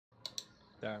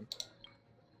Damn.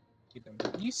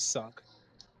 You suck.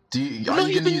 Are not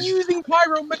you even using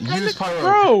pyro mechanics, use pyro,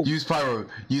 bro. Use pyro.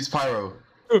 Use pyro.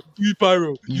 Use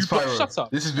pyro. Use pyro. Shut up.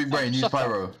 This is big brain. Use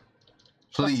pyro.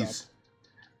 Please.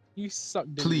 You suck,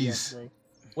 Please. bro.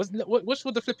 What's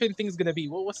what the flipping thing's gonna be?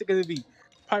 What's it gonna be?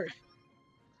 Pyro.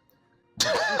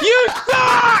 You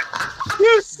suck!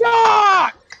 You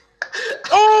suck!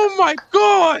 Oh my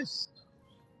gosh!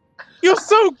 You're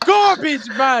so garbage,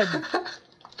 man.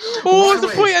 What was the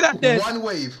point of that then? One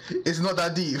wave. It's not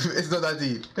that deep. It's not that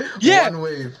deep. Yeah. One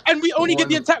wave. And we only get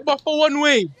the attack buff for one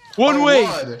wave. One wave.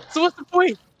 What? So what's the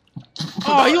point?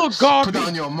 Oh, you're garbage. Put that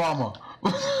on your mama.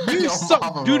 You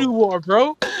suck doo-doo water,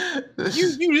 bro.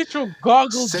 You literal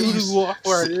gargle doo-doo water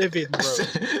for a living, bro.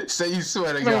 Say you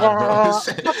swear to God, bro.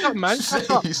 Shut up, man. Shut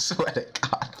up. You swear to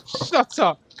God, bro. Shut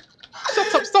up.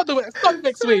 Shut up. Start the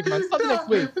next wave, man. Start the next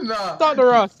wave. Nah. Start the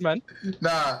rust, man.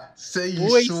 Nah. Say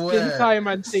you Wasting swear. time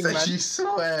and thing, man. Say you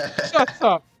swear. Shut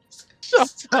up.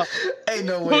 Shut up. Ain't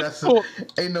no way that's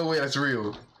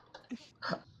real.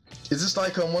 Is this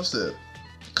like what's the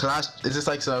Clash? Is this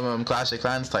like some Clash of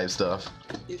Clans type stuff?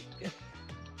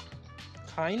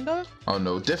 Kinda. Oh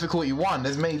no, difficulty 1.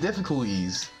 There's many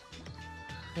difficulties.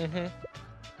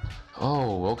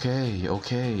 Oh,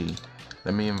 okay.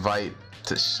 Let me invite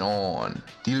to Sean.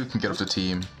 Diluc can get off the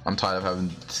team. I'm tired of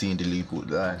having seen Diluc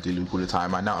all the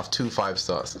time. I now have 2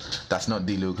 5-stars. That's not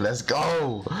Diluc. Let's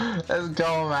go. Let's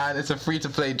go, man. It's a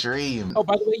free-to-play dream. Oh,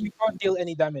 by the way, you can't deal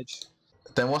any damage.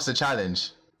 Then what's the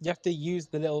challenge? You have to use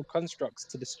the little constructs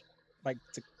to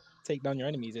to take down your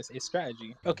enemies. It's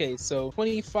strategy. Okay, so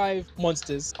 25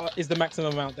 monsters is the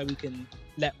maximum amount that we can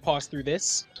let pass through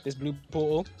this blue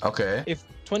portal. Okay. If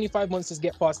 25 monsters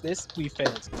get past this, we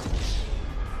failed.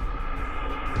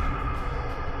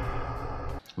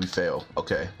 We fail.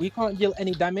 Okay. We can't deal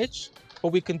any damage,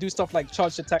 but we can do stuff like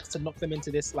charged attacks to knock them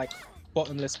into this like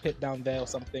bottomless pit down there or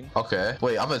something. Okay.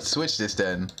 Wait, I'm gonna switch this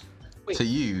then. Wait. To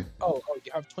you. Oh,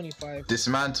 you have 25.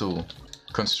 Dismantle.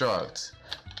 Construct.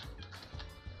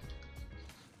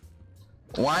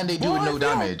 Why aren't they doing no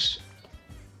damage?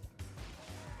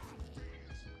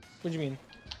 What do you mean?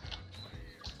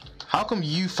 How come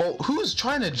you fall? Who's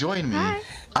trying to join me?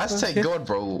 Aztec God,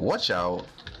 bro. Watch out.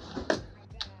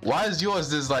 Why is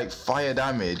yours this like fire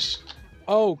damage?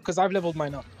 Oh, because I've leveled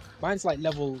mine up. Mine's like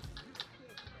level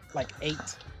 8.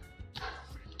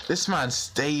 This man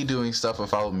stay doing stuff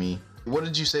without me. What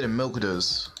did you say the milk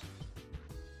does?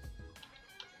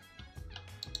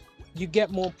 You get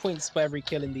more points for every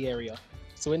kill in the area.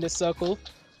 So in this circle,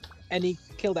 any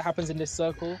kill that happens in this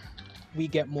circle, we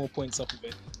get more points off of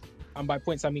it. And by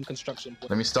points, I mean construction.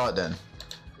 Let me start then.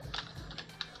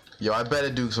 Yo, I better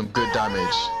do some good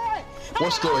damage.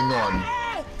 What's going on?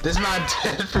 This man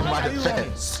dead through my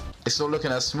defense. It's not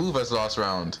looking as smooth as last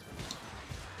round.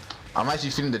 I'm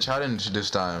actually feeling the challenge this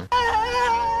time.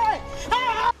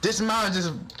 This man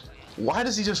just... Why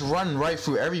does he just run right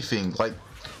through everything? Like,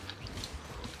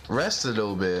 rest a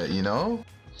little bit, you know?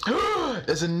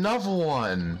 There's another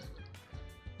one.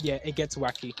 Yeah, it gets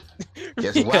wacky.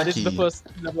 Gets yeah, wacky. This is the first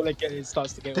level it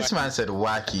starts to get This wacky. man said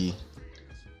wacky.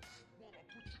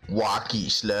 Wacky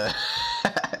slush.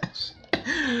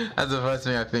 That's the first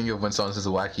thing I think of when someone says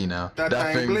wacky now.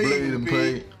 That thing bleed and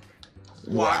play.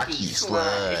 Wacky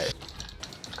slush.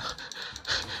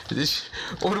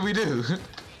 What do we do?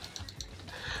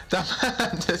 That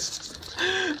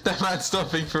man's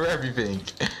stopping for everything.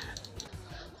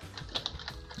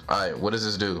 Alright, what does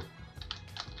this do?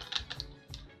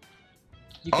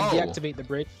 You can deactivate the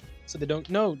bridge, so they don't.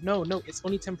 No, it's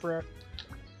only temporary.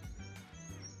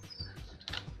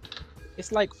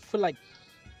 It's like for like.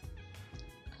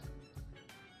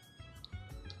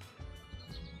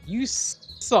 You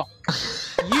suck.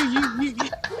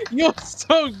 You're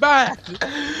so bad.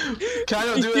 Can I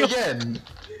not do it again?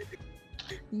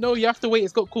 No, you have to wait.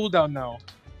 It's got cooldown now.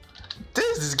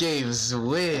 This game's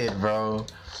weird, bro.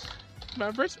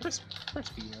 Man, press B,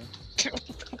 man.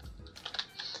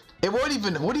 It won't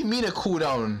even. What do you mean a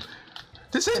cooldown?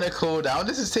 This ain't a cooldown.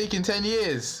 This is taking 10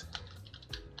 years.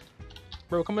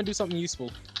 Bro, come and do something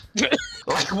useful.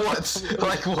 Like what?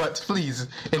 Like what? Please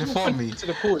inform me. To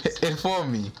the courts. Inform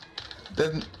me.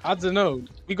 Then I don't know.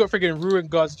 We got friggin' ruined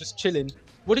guards just chilling.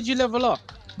 What did you level up?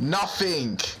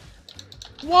 nothing.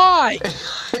 Why?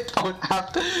 I don't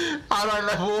have to. How do I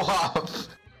level up?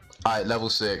 Alright, level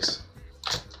 6.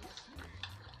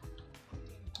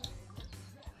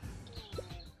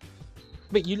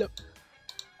 Wait, you look.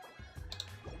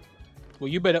 Well,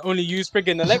 you better only use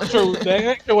friggin' Electro, the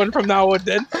Electro one from now on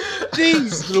then.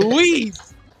 Jeez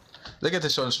Louise! Look at the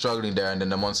Sean struggling there, and then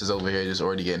the monsters over here just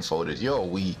already getting folded. You're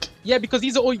weak. Yeah, because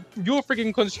these are all your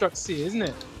friggin' constructs here, isn't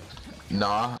it?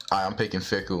 Nah, I'm picking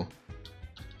Fickle.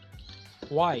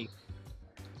 Why?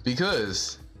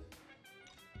 Because.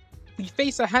 We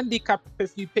face a handicap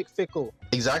if you pick Fickle.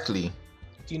 Exactly.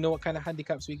 Do you know what kind of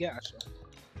handicaps we get, Asher?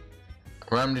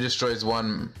 Randomly destroys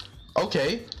one.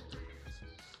 Okay.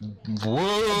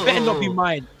 Whoa. It better not be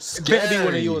mine. It better be one of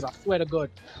Scary. yours, I swear to God.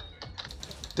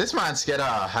 This man's scared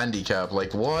out of handicap.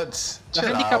 Like, what? The Chill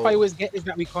handicap out. I always get is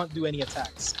that we can't do any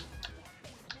attacks.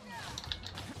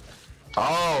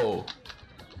 Oh.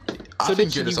 I So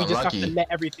think you're literally, we just just have unlucky. to let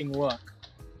everything work.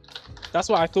 That's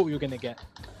what I thought we were gonna get,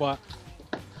 but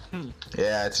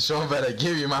Yeah, to show better,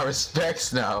 give you my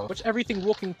respects now. watch everything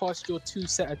walking past your two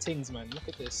set of things, man. Look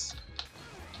at this.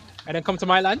 And then come to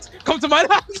my land. Come to my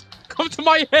land. Come to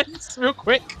my ends real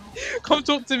quick. Come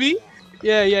talk to me.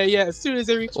 Yeah. As soon as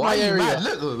they reach Why my are you area.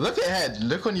 mad? Look ahead.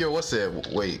 Look on your what's it?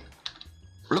 Wait.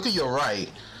 Look at your right,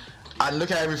 and look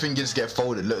at everything just get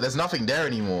folded. Look, there's nothing there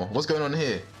anymore. What's going on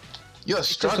here? You're It's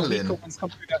just the struggling. weaker ones come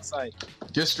through that side.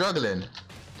 You're struggling.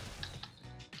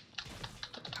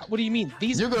 What do you mean?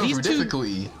 You're going these through two...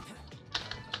 difficulty.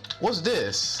 What's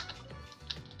this?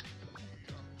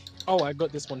 Oh, I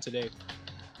got this one today.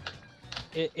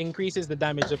 It increases the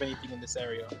damage of anything in this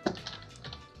area.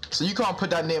 So you can't put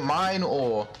that near mine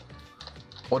or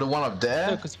the one up No,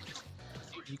 there? because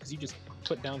you just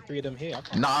put down 3 of them here.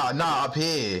 Nah, up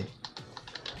here.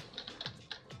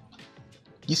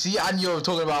 You see, and you're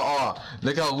talking about, oh,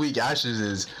 look how weak Ashes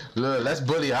is. Look, let's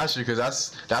bully Asher because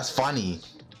that's funny.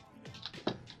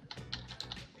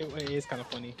 It is kind of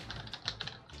funny.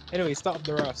 Anyway, start up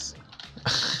the Ross.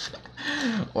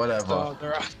 Whatever. Start up the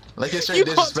Ross. Like you're straight You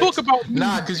can't disrespecting. talk about me.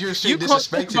 Nah, because you're straight You can't talk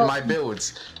disrespecting about my me.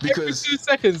 builds. Every Because 2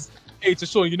 seconds. Hey,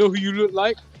 Tashawn, you know who you look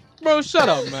like? Bro, shut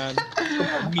up, man.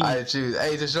 I choose.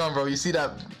 Hey, Tashawn, bro, you see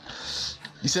that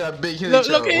big hilly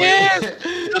Look at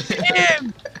him! Look at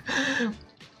him!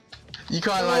 You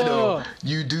can't lie though. Oh.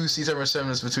 You do see some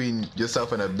resemblance between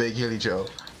yourself and a big hilly Joe.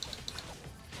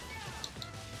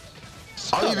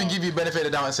 I'll even give you benefit of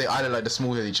the doubt and say I look like the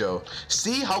small hilly Joe.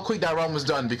 See how quick that run was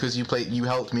done because you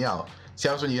helped me out. See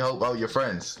how when you help out your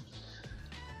friends.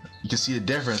 You can see the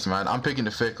difference, man. I'm picking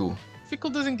the Fickle.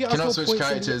 Fickle doesn't get us Cannot no switch points.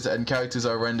 characters and characters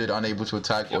are rendered unable to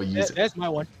attack or use it. There's my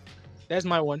one. There's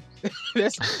my one.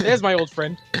 there's my old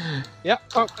friend. Yep,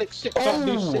 can't click shit, can't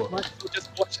do Oh. shit. Might as well just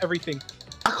watch everything.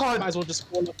 I can't. Might as well just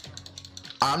fall up.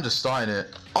 I'm just starting it.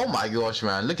 Oh my gosh,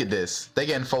 man. Look at this. They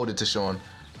getting folded to Sean.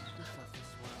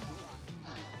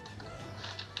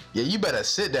 Yeah, you better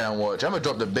sit there and watch. I'm gonna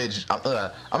drop the bridge. I'm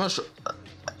gonna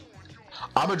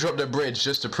drop the bridge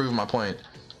just to prove my point.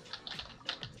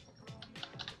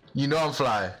 You know I'm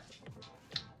fly.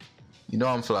 You know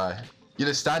I'm fly. You're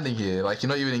just standing here, like you're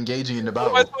not even engaging in the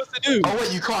battle. What am I supposed to do? Oh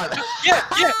wait, you can't. Yeah,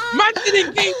 man didn't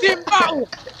engage in battle.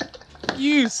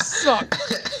 You suck.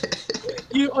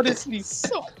 You honestly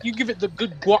suck. You give it the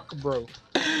good guac, bro.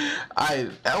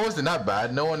 That wasn't that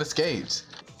bad. No one escaped.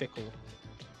 Fickle.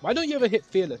 Why don't you ever hit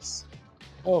fearless?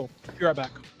 Oh, be right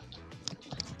back.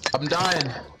 I'm dying.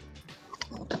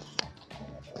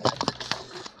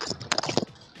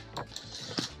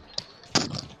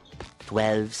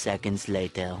 "12 seconds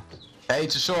later." Hey,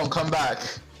 Sean, come back.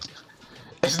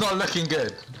 It's not looking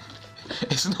good.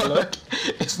 It's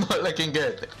not looking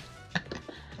good.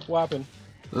 What happened?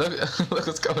 Look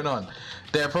what's going on.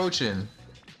 They're approaching.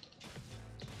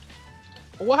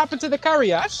 What happened to the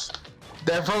carry, Ash?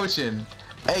 They're approaching.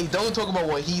 Hey, don't talk about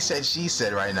what he said, she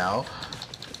said right now.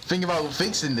 Think about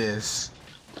fixing this.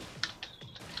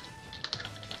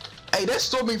 Hey, they're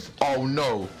storming. Oh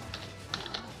no.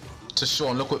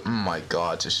 Tashawn, look what. Oh my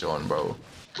God, Tashawn, bro.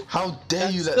 How dare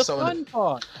you let the someone? fun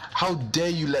part. How dare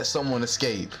you let someone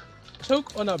escape?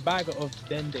 Choke on a bag of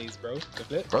dendays, bro.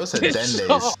 Bro said Shut dendays.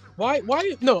 up. Why?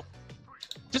 No.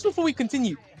 Just before we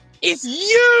continue, it's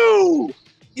you.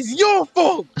 It's your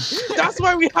fault. That's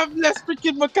why we have less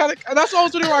freaking mechanic. And that's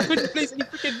also why I couldn't place any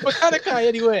freaking Mechanicus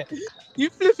anywhere. You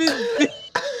flipping.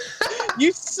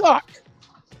 You suck.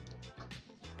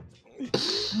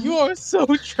 You are so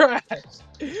trash.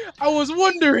 I was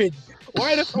wondering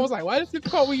why the flip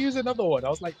can't we use another one? I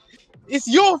was like, it's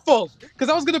your fault because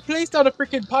I was gonna place down a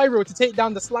freaking pyro to take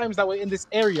down the slimes that were in this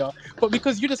area, but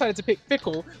because you decided to pick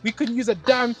Fickle, we couldn't use a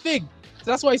damn thing. So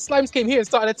that's why slimes came here and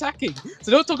started attacking.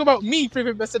 So don't talk about me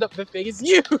freaking messing up the thing. It's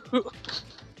you.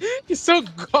 You're so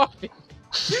garbage.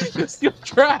 You're still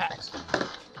trash.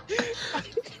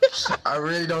 I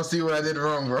really don't see what I did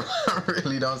wrong, bro. I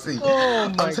really don't see. Oh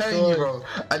my I'm telling God. you, bro.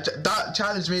 That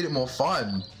challenge made it more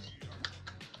fun.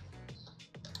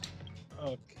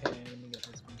 Okay, let me get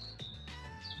this one.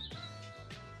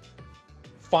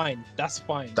 Fine, that's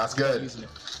fine. That's I'm not good. using it.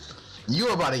 You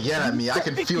were about to yell at me. I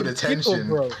can feel the Freaking Fickle, tension.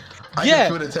 bro. Yeah, can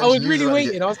feel the tension. I was You really like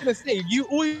waiting. I was gonna say, you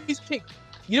always pick.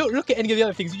 You don't look at any of the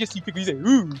other things. You just see pickle. You say,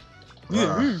 ooh. You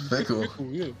say, ooh. Fickle.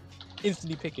 Yeah.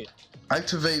 Instantly pick it.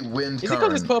 Activate wind Is it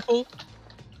because it's current. purple?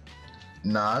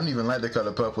 Nah, I don't even like the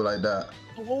color purple like that.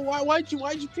 Well, why'd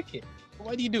you pick it?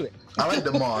 Why do you do it? I like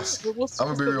the mask. I'm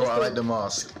gonna be real. I like the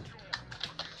mask.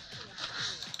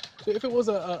 So if it was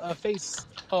a face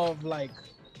of like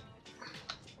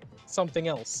something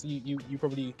else, you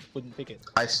probably wouldn't pick it.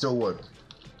 I still would.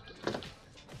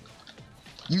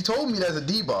 You told me there's a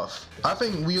debuff. I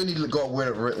think we only got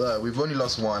we've only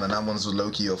lost one, and that one's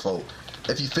low-key your fault.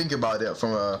 If you think about it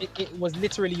from a... It was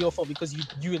literally your fault because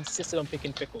you insisted on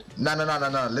picking pickle. No.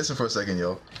 Listen for a second,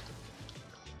 yo.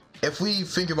 If we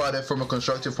think about it from a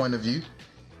constructive point of view,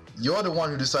 you're the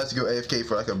one who decides to go AFK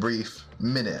for like a brief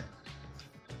minute.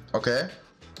 Okay?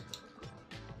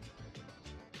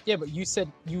 Yeah, but you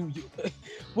said you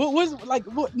what was like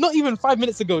what, not even 5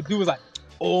 minutes ago, dude was like,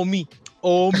 oh me.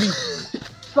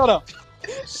 Shut up.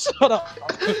 Shut up.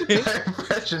 That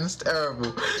impression's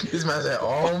terrible. This man said,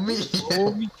 oh me.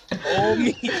 Oh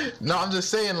me. No, I'm just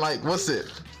saying, like, what's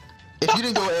it? If you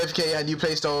didn't go AFK and you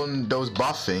placed on those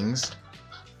buff things,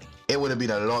 it would have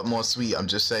been a lot more sweet. I'm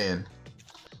just saying.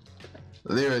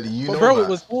 Literally, you know. Bro, that. it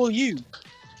was all you.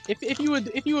 If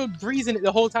you were breezing it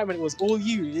the whole time and it was all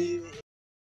you,